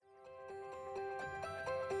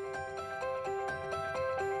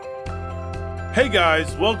Hey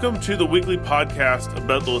guys, welcome to the weekly podcast of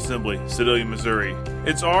Bethel Assembly, Sedalia, Missouri.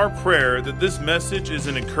 It's our prayer that this message is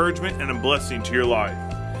an encouragement and a blessing to your life.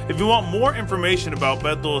 If you want more information about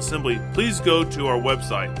Bethel Assembly, please go to our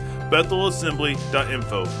website,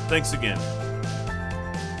 bethelassembly.info. Thanks again.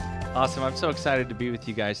 Awesome. I'm so excited to be with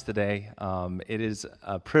you guys today. It is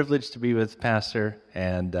a privilege to be with Pastor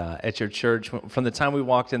and at your church. From the time we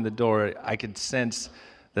walked in the door, I could sense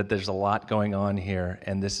that there's a lot going on here,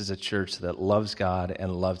 and this is a church that loves God and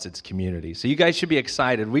loves its community. So you guys should be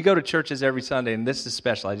excited. We go to churches every Sunday, and this is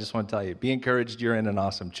special. I just want to tell you, be encouraged. You're in an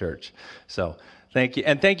awesome church. So thank you.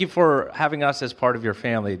 And thank you for having us as part of your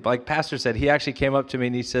family. Like Pastor said, he actually came up to me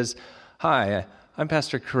and he says, "Hi, I'm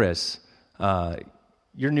Pastor Chris.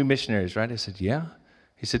 You're new missionaries, right?" I said, "Yeah."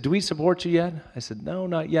 He said, "Do we support you yet?" I said, "No,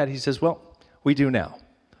 not yet." He says, "Well, we do now."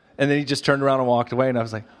 And then he just turned around and walked away, and I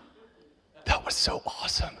was like, that was so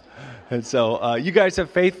awesome. And so you guys have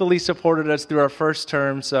faithfully supported us through our first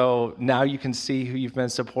term, so now you can see who you've been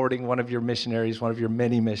supporting, one of your missionaries, one of your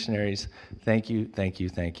many missionaries. Thank you, thank you,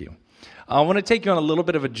 thank you. I want to take you on a little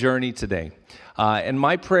bit of a journey today. And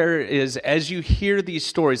my prayer is, as you hear these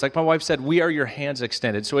stories, like my wife said, we are your hands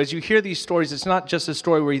extended. So as you hear these stories, it's not just a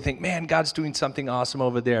story where you think, man, God's doing something awesome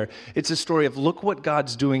over there. It's a story of, look what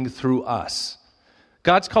God's doing through us.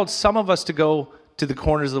 God's called some of us to go to the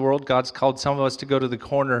corners of the world. God's called some of us to go to the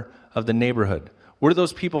corner of the neighborhood. We're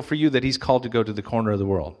those people for you that he's called to go to the corner of the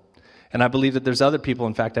world. And I believe that there's other people,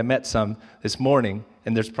 in fact, I met some this morning,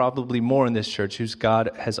 and there's probably more in this church whose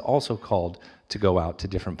God has also called to go out to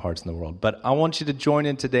different parts in the world. But I want you to join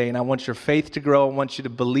in today, and I want your faith to grow. I want you to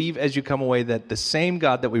believe as you come away that the same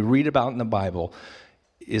God that we read about in the Bible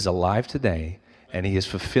is alive today, and he is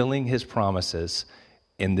fulfilling his promises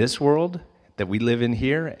in this world that we live in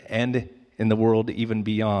here and in the world even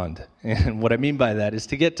beyond. And what I mean by that is,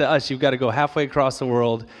 to get to us, you've got to go halfway across the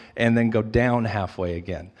world and then go down halfway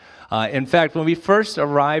again. In fact, when we first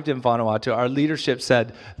arrived in Vanuatu, our leadership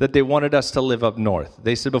said that they wanted us to live up north.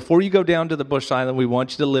 They said, before you go down to the Bush Island, we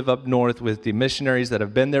want you to live up north with the missionaries that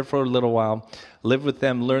have been there for a little while, live with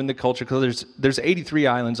them, learn the culture, because there's 83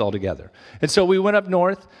 islands altogether. And so we went up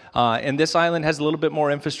north, and this island has a little bit more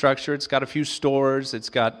infrastructure. It's got a few stores. It's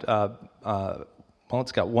got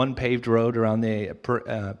it's got one paved road around the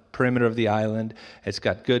perimeter of the island. It's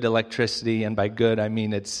got good electricity, and by good, I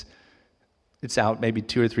mean it's out maybe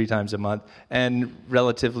 2 or 3 times a month, and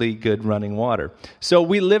relatively good running water. So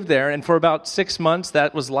we lived there, and for about 6 months,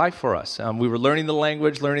 that was life for us. We were learning the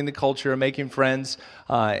language, learning the culture, making friends,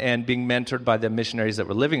 and being mentored by the missionaries that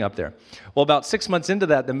were living up there. Well, about 6 months into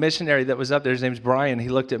that, the missionary that was up there, his name's Brian, he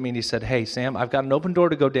looked at me and he said, "Hey, Sam, I've got an open door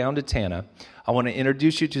to go down to Tana. I want to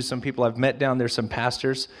introduce you to some people I've met down there, some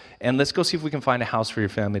pastors, and let's go see if we can find a house for your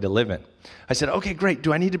family to live in." I said, "Okay, great.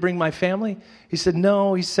 Do I need to bring my family?" He said,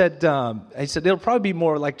 "No." He said, "It'll probably be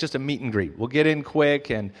more like just a meet and greet. We'll get in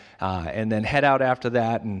quick and then head out after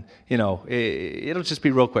that, and it'll just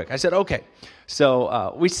be real quick." I said, "Okay."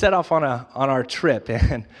 So we set off on our trip,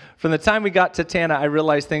 and from the time we got to Tana, I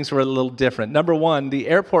realized things were a little different. Number one, the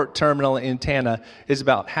airport terminal in Tana is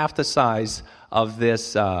about half the size of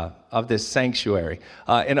this sanctuary.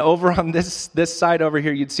 And over on this side over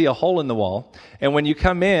here, you'd see a hole in the wall. And when you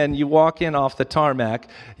come in, you walk in off the tarmac,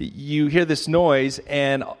 you hear this noise,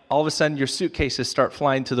 and all of a sudden your suitcases start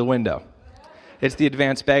flying through the window. It's the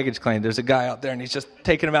advanced baggage claim. There's a guy out there, and he's just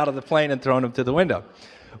taking them out of the plane and throwing them through the window.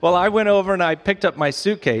 Well, I went over and I picked up my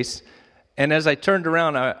suitcase, and as I turned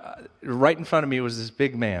around, right in front of me was this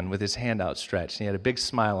big man with his hand outstretched, and he had a big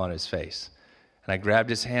smile on his face. And I grabbed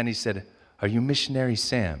his hand. He said, "Are you Missionary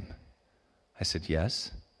Sam?" I said,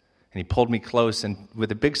 "Yes." And he pulled me close, and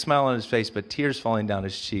with a big smile on his face, but tears falling down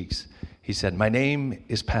his cheeks, he said, "My name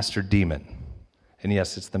is Pastor Demon." And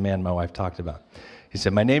yes, it's the man my wife talked about. He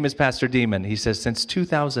said, "My name is Pastor Demon." He says, "Since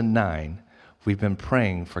 2009, we've been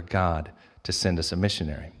praying for God to send us a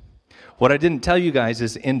missionary." What I didn't tell you guys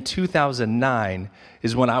is in 2009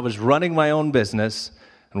 is when I was running my own business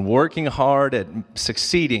and working hard at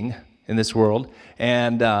succeeding in this world,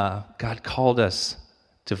 and God called us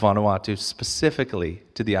to Vanuatu, specifically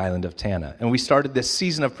to the island of Tana. And we started this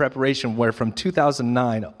season of preparation where from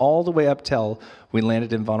 2009 all the way up till we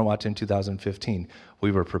landed in Vanuatu in 2015,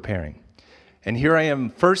 we were preparing. And here I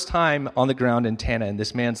am, first time on the ground in Tana, and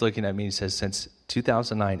this man's looking at me and he says, "Since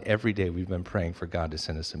 2009, every day we've been praying for God to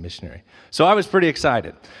send us a missionary." So I was pretty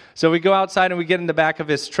excited. So we go outside and we get in the back of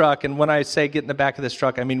his truck, and when I say get in the back of this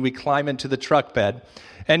truck, I mean we climb into the truck bed.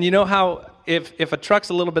 And you know how if a truck's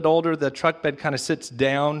a little bit older, the truck bed kind of sits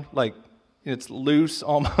down, like it's loose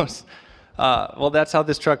almost? Well, that's how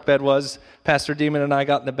this truck bed was. Pastor Demon and I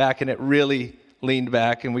got in the back, and it really leaned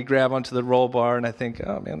back, and we grab onto the roll bar, and I think,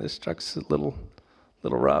 oh, man, this truck's a little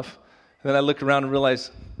rough. And then I look around and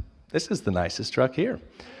realize, this is the nicest truck here.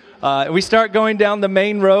 We start going down the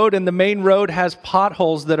main road, and the main road has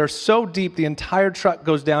potholes that are so deep, the entire truck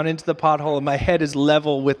goes down into the pothole, and my head is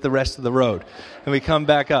level with the rest of the road. And we come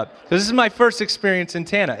back up. So this is my first experience in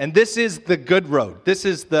Tana, and this is the good road. This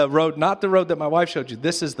is the road, not the road that my wife showed you.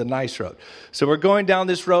 This is the nice road. So we're going down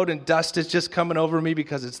this road, and dust is just coming over me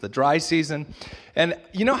because it's the dry season. And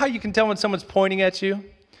you know how you can tell when someone's pointing at you?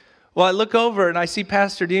 Well, I look over and I see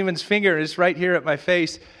Pastor Demon's finger is right here at my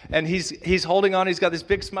face, and he's holding on. He's got this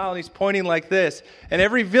big smile, and he's pointing like this. And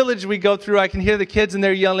every village we go through, I can hear the kids, and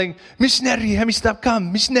they're yelling, "Missionary, let me stop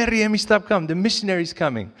come. Missionary, let me stop come. The missionary's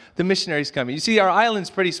coming. The missionary's coming." You see, our island's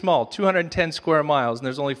pretty small, 210 square miles, and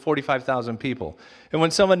there's only 45,000 people. And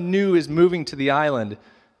when someone new is moving to the island,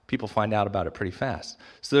 people find out about it pretty fast.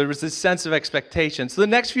 So there was this sense of expectation. So the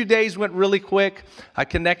next few days went really quick. I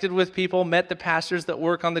connected with people, met the pastors that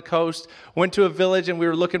work on the coast, went to a village, and we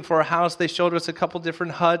were looking for a house. They showed us a couple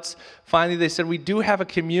different huts. Finally, they said, we do have a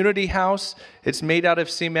community house. It's made out of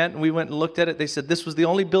cement, and we went and looked at it. They said, this was the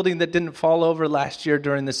only building that didn't fall over last year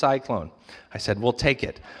during the cyclone. I said, we'll take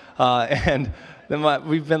it. And then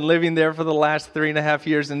we've been living there for the last 3.5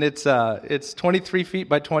 years, and it's 23 feet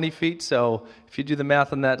by 20 feet. So if you do the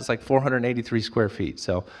math on that, it's like 483 square feet.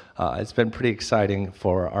 So it's been pretty exciting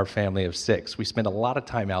for our family of 6. We spend a lot of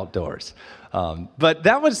time outdoors. But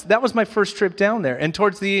that was my first trip down there. And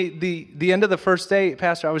towards the end of the first day,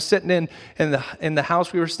 Pastor, I was sitting in the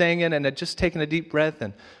house we were staying in, and had just taken a deep breath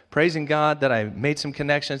and praising God that I made some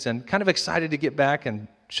connections, and kind of excited to get back and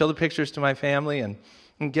show the pictures to my family and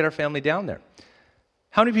get our family down there.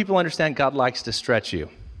 How many people understand God likes to stretch you?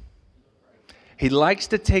 He likes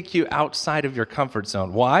to take you outside of your comfort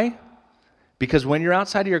zone. Why? Because when you're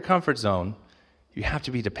outside of your comfort zone, you have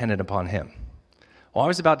to be dependent upon Him. Well, I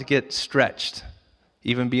was about to get stretched,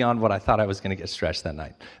 even beyond what I thought I was going to get stretched that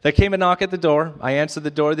night. There came a knock at the door. I answered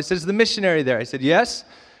the door. They said, "Is the missionary there?" I said, "Yes."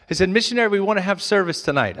 He said, "Missionary, we want to have service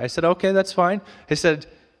tonight." I said, "Okay, that's fine." He said,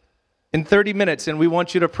 "In 30 minutes, and we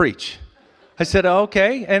want you to preach." I said,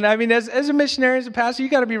 okay. And I mean, as a missionary, as a pastor, you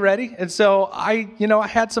got to be ready. And so I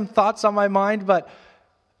had some thoughts on my mind, but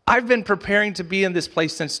I've been preparing to be in this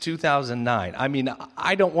place since 2009. I mean,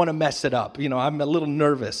 I don't want to mess it up. I'm a little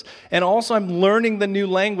nervous. And also I'm learning the new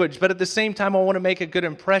language, but at the same time, I want to make a good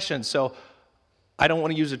impression. So I don't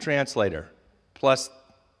want to use a translator. Plus,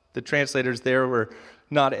 the translators there were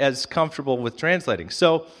not as comfortable with translating.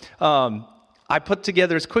 So I put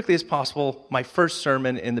together as quickly as possible my first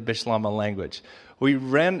sermon in the Bishlama language.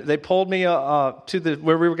 They pulled me to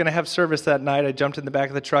where we were going to have service that night. I jumped in the back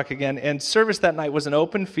of the truck again, and service that night was an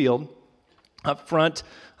open field. Up front,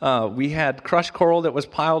 we had crushed coral that was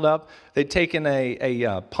piled up. They'd taken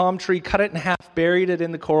a palm tree, cut it in half, buried it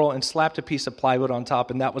in the coral, and slapped a piece of plywood on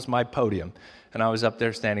top, and that was my podium. And I was up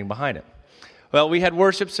there standing behind it. Well, we had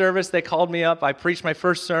worship service. They called me up. I preached my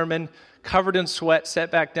first sermon, covered in sweat, sat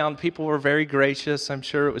back down. People were very gracious. I'm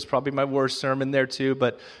sure it was probably my worst sermon there too,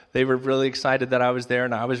 but they were really excited that I was there,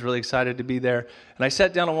 and I was really excited to be there. And I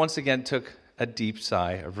sat down and once again took a deep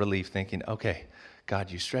sigh of relief, thinking, okay,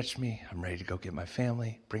 God, you stretched me. I'm ready to go get my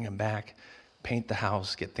family, bring them back, paint the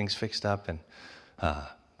house, get things fixed up, and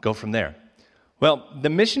go from there. Well, the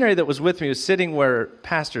missionary that was with me was sitting where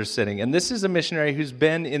Pastor's sitting, and this is a missionary who's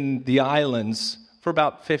been in the islands for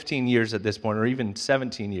about 15 years at this point, or even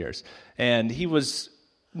 17 years. And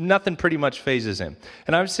nothing pretty much phases him.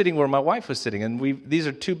 And I was sitting where my wife was sitting, and these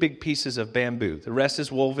are 2 big pieces of bamboo. The rest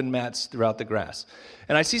is woven mats throughout the grass.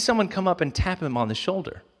 And I see someone come up and tap him on the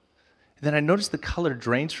shoulder. And then I notice the color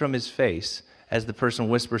drains from his face as the person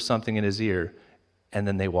whispers something in his ear, and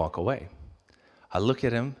then they walk away. I look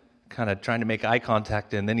at him, kind of trying to make eye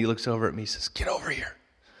contact, and then he looks over at me and says, "Get over here."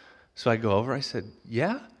 So I go over. I said,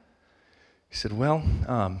 "Yeah?" He said, "Well,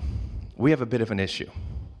 we have a bit of an issue."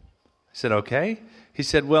 I said, "Okay." He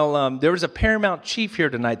said, "Well, there was a paramount chief here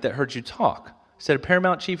tonight that heard you talk." I said, "A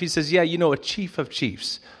paramount chief?" He says, "Yeah, a chief of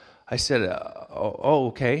chiefs." I said,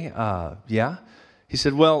 okay, yeah." He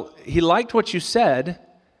said, "Well, he liked what you said,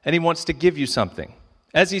 and he wants to give you something."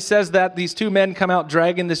 As he says that, these 2 men come out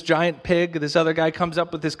dragging this giant pig. This other guy comes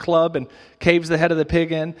up with his club and caves the head of the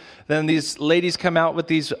pig in. Then these ladies come out with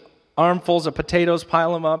these armfuls of potatoes,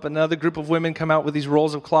 pile them up. Another group of women come out with these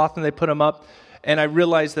rolls of cloth, and they put them up. And I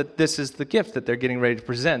realize that this is the gift that they're getting ready to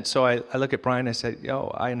present. So I look at Brian, I said,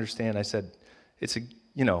 I understand. I said,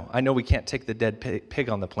 I know we can't take the dead pig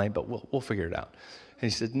on the plane, but we'll figure it out. And he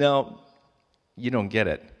said, "No, you don't get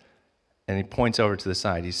it." And he points over to the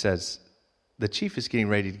side. He says, "The chief is getting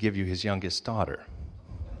ready to give you his youngest daughter."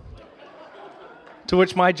 To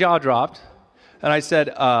which my jaw dropped. And I said,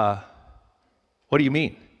 what do you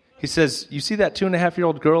mean? He says, you see that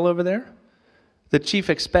 2.5-year-old girl over there? The chief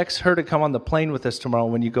expects her to come on the plane with us tomorrow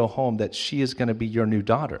when you go home, that she is going to be your new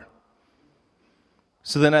daughter.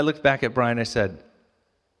 So then I looked back at Brian, I said,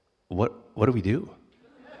 what do we do?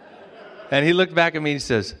 And he looked back at me and he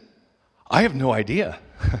says, I have no idea.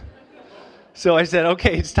 So I said,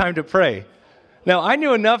 okay, it's time to pray. Now, I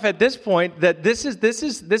knew enough at this point that this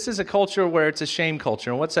is a culture where it's a shame culture.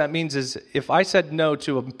 And what that means is if I said no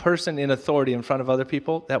to a person in authority in front of other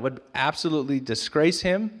people, that would absolutely disgrace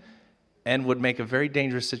him and would make a very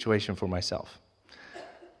dangerous situation for myself.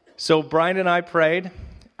 So Brian and I prayed,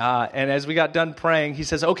 and as we got done praying, he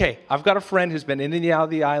says, okay, I've got a friend who's been in and out of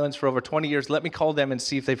the islands for over 20 years. Let me call them and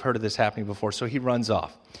see if they've heard of this happening before. So he runs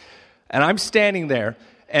off. And I'm standing there,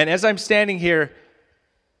 and as I'm standing here,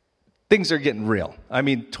 things are getting real. I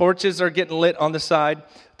mean, torches are getting lit on the side.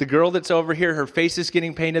 The girl that's over here, her face is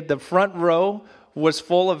getting painted. The front row was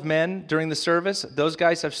full of men during the service. Those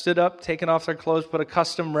guys have stood up, taken off their clothes, put a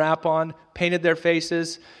custom wrap on, painted their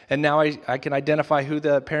faces, and now I can identify who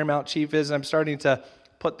the paramount chief is, and I'm starting to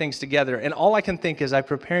put things together. And all I can think is I've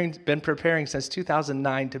been preparing since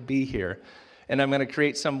 2009 to be here, and I'm going to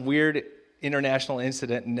create some weird international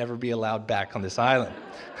incident and never be allowed back on this island.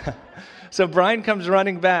 So Brian comes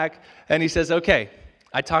running back, and he says, okay,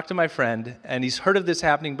 I talked to my friend, and he's heard of this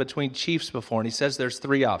happening between chiefs before, and he says there's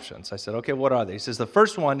 3 options. I said, okay, what are they? He says, the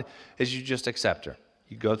first one is you just accept her.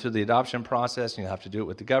 You go through the adoption process, and you have to do it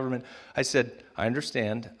with the government. I said, I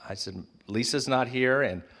understand. I said, Lisa's not here,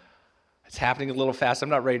 and it's happening a little fast. I'm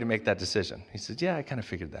not ready to make that decision. He said, yeah, I kind of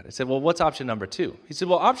figured that. I said, well, what's option number 2? He said,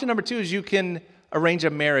 well, option number 2 is you can arrange a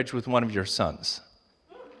marriage with one of your sons.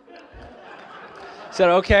 I said,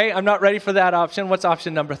 okay, I'm not ready for that option. What's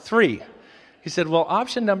option number 3? He said, well,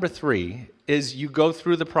 option number 3 is you go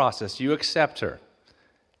through the process. You accept her.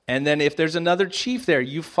 And then if there's another chief there,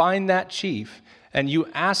 you find that chief and you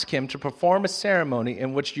ask him to perform a ceremony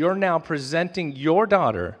in which you're now presenting your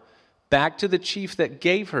daughter back to the chief that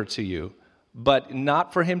gave her to you, but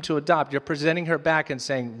not for him to adopt. You're presenting her back and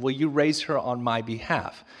saying, will you raise her on my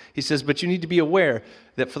behalf? He says, but you need to be aware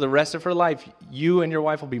that for the rest of her life, you and your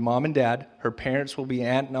wife will be mom and dad, her parents will be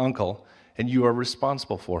aunt and uncle, and you are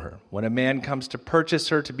responsible for her. When a man comes to purchase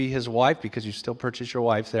her to be his wife, because you still purchase your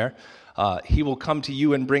wife there, he will come to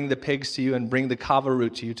you and bring the pigs to you and bring the kava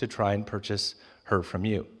root to you to try and purchase her from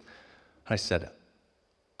you. I said,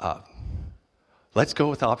 let's go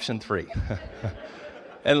with option 3.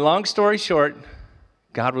 And long story short,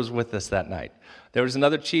 God was with us that night. There was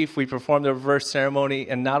another chief. We performed the reverse ceremony,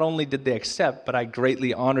 and not only did they accept, but I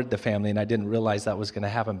greatly honored the family, and I didn't realize that was going to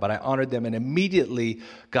happen, but I honored them, and immediately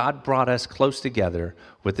God brought us close together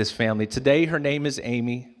with this family. Today, her name is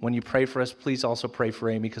Amy. When you pray for us, please also pray for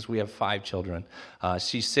Amy, because we have 5 children.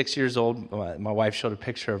 She's 6 years old. My wife showed a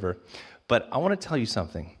picture of her. But I want to tell you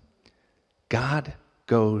something. God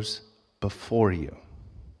goes before you.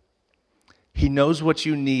 He knows what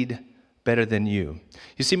you need better than you.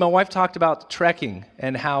 You see, my wife talked about trekking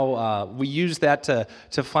and how we use that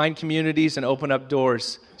to find communities and open up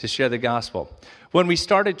doors to share the gospel. When we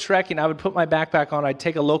started trekking, I would put my backpack on, I'd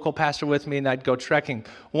take a local pastor with me, and I'd go trekking.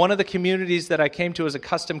 One of the communities that I came to is a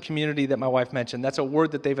custom community that my wife mentioned. That's a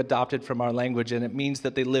word that they've adopted from our language, and it means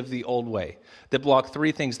that they live the old way. They block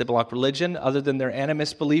 3 things. They block religion, other than their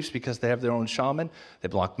animist beliefs, because they have their own shaman. They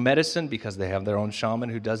block medicine, because they have their own shaman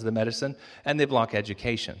who does the medicine. And they block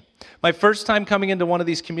education. My first time coming into one of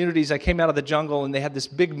these communities, I came out of the jungle, and they had this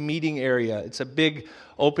big meeting area. It's a big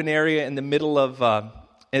open area in the middle of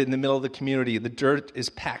the community. The dirt is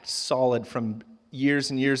packed solid from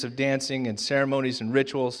years and years of dancing and ceremonies and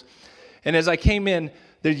rituals. And as I came in,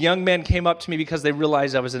 the young men came up to me because they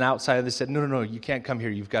realized I was an outsider. They said, no, you can't come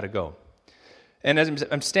here. You've got to go. And as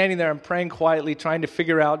I'm standing there, I'm praying quietly, trying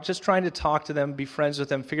to talk to them, be friends with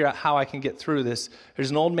them, figure out how I can get through this.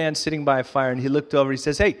 There's an old man sitting by a fire, and he looked over. He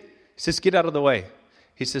says, hey, get out of the way.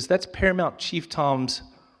 He says, that's Paramount Chief Tom's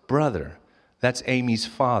brother. That's Amy's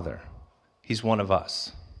father. He's one of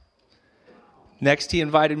us. Next, he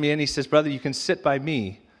invited me in. He says, brother, you can sit by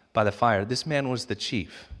me by the fire. This man was the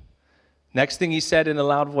chief. Next thing he said in a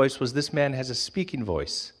loud voice was, this man has a speaking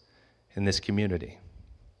voice in this community.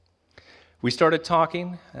 We started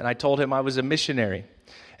talking, and I told him I was a missionary.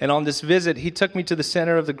 And on this visit, he took me to the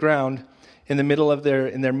center of the ground in the middle of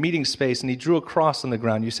their meeting space, and he drew a cross on the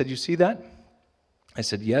ground. You said, you see that? I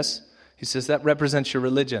said, yes. He says, that represents your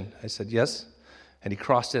religion. I said, yes. And he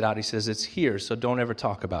crossed it out. He says, it's here, so don't ever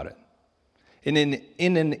talk about it. In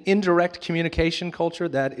an indirect communication culture,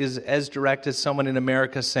 that is as direct as someone in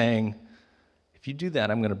America saying, if you do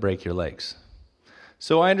that, I'm going to break your legs.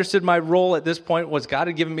 So I understood my role at this point was God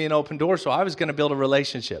had given me an open door, so I was going to build a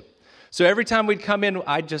relationship. So every time we'd come in,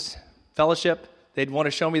 I'd just fellowship. They'd want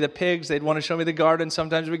to show me the pigs. They'd want to show me the garden.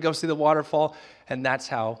 Sometimes we'd go see the waterfall, and that's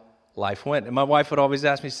how life went. And my wife would always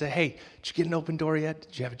ask me, say, hey, did you get an open door yet?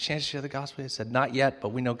 Did you have a chance to share the gospel? I said, not yet, but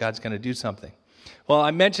we know God's going to do something. Well, I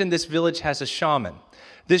mentioned this village has a shaman.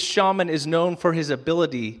 This shaman is known for his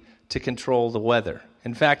ability to control the weather.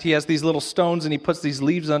 In fact, he has these little stones and he puts these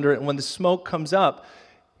leaves under it, and when the smoke comes up,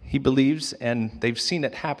 he believes, and they've seen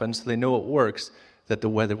it happen, so they know it works, that the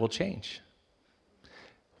weather will change.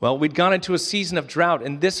 Well, we'd gone into a season of drought,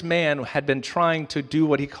 and this man had been trying to do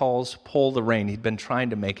what he calls pull the rain. He'd been trying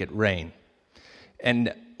to make it rain.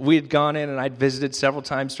 And we had gone in, and I'd visited several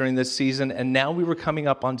times during this season, and now we were coming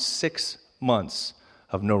up on 6 months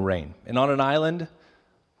of no rain. And on an island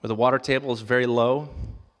where the water table is very low,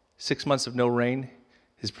 6 months of no rain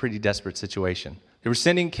is a pretty desperate situation. They were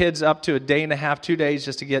sending kids up to a day and a half, 2 days,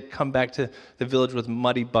 just to come back to the village with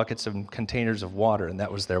muddy buckets and containers of water, and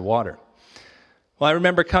that was their water. Well, I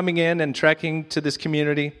remember coming in and trekking to this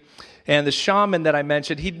community, and the shaman that I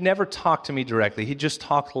mentioned, he'd never talked to me directly. He just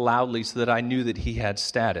talked loudly so that I knew that he had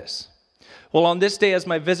status. Well, on this day, as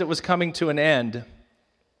my visit was coming to an end,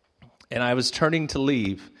 and I was turning to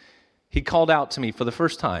leave, he called out to me for the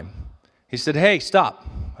first time. He said, hey, stop.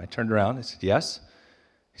 I turned around. I said, yes.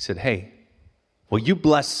 He said, hey, will you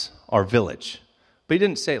bless our village? But he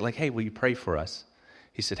didn't say it like, hey, will you pray for us?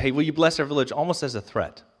 He said, hey, will you bless our village, almost as a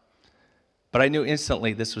threat. But I knew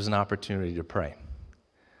instantly this was an opportunity to pray.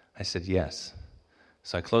 I said, yes.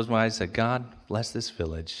 So I closed my eyes and said, God, bless this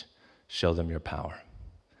village. Show them your power.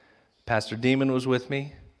 Pastor Demon was with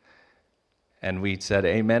me, and we said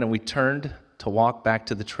amen, and we turned to walk back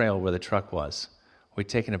to the trail where the truck was. We'd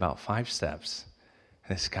taken about 5 steps,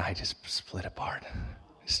 and the sky just split apart.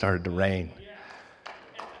 It started to rain.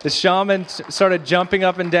 The shaman started jumping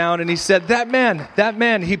up and down, and he said, that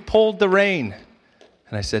man, he pulled the rain.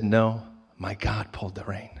 And I said, no, my God pulled the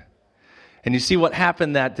rain. And you see what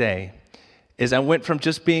happened that day is I went from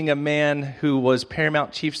just being a man who was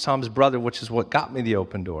Paramount Chief Tom's brother, which is what got me the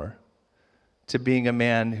open door, to being a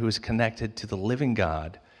man who was connected to the living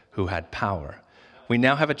God who had power. We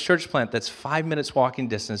now have a church plant that's 5 minutes walking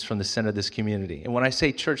distance from the center of this community. And when I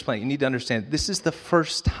say church plant, you need to understand this is the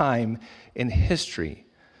first time in history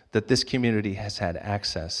that this community has had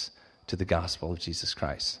access to the gospel of Jesus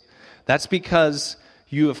Christ. That's because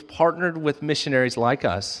you have partnered with missionaries like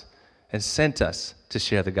us and sent us to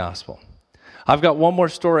share the gospel. I've got one more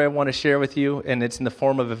story I want to share with you, and it's in the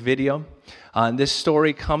form of a video. And this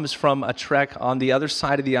story comes from a trek on the other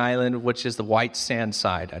side of the island, which is the white sand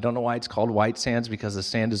side. I don't know why it's called white sands, because the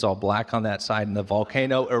sand is all black on that side, and the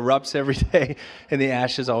volcano erupts every day, and the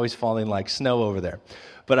ash is always falling like snow over there.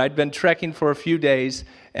 But I'd been trekking for a few days,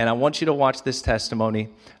 and I want you to watch this testimony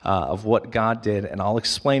of what God did, and I'll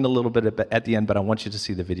explain a little bit at the end, but I want you to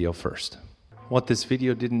see the video first. What this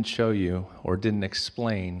video didn't show you or didn't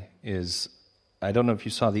explain is, I don't know if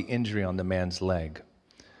you saw the injury on the man's leg.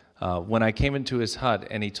 When I came into his hut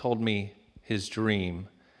and he told me his dream,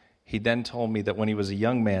 he then told me that when he was a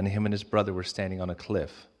young man, him and his brother were standing on a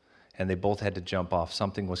cliff, and they both had to jump off.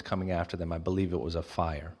 Something was coming after them. I believe it was a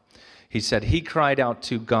fire. He said he cried out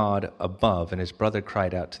to God above, and his brother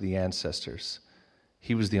cried out to the ancestors.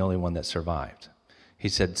 He was the only one that survived. He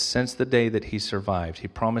said since the day that he survived, he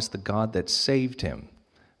promised the God that saved him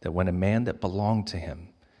that when a man that belonged to him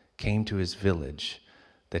came to his village,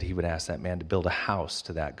 that he would ask that man to build a house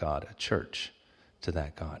to that God, a church to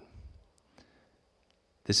that God.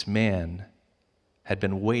 This man had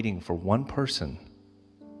been waiting for one person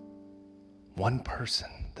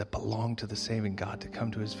that belonged to the saving God to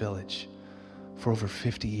come to his village for over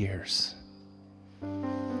 50 years.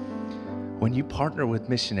 When you partner with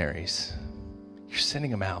missionaries, you're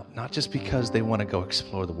sending them out, not just because they want to go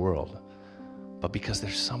explore the world, but because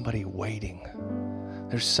there's somebody waiting.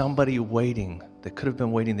 There's somebody waiting that could have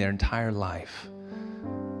been waiting their entire life.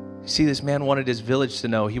 You see, this man wanted his village to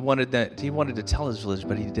know. He wanted to tell his village,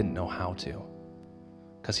 but he didn't know how to,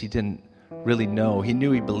 because he didn't really know. He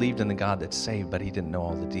knew he believed in the God that saved, but he didn't know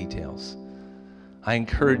all the details. I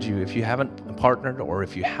encourage you, if you haven't partnered, or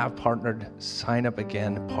if you have partnered, sign up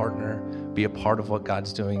again, partner, be a part of what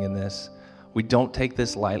God's doing in this. We don't take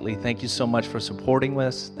this lightly. Thank you so much for supporting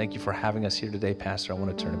us. Thank you for having us here today, Pastor. I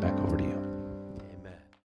want to turn it back over to you.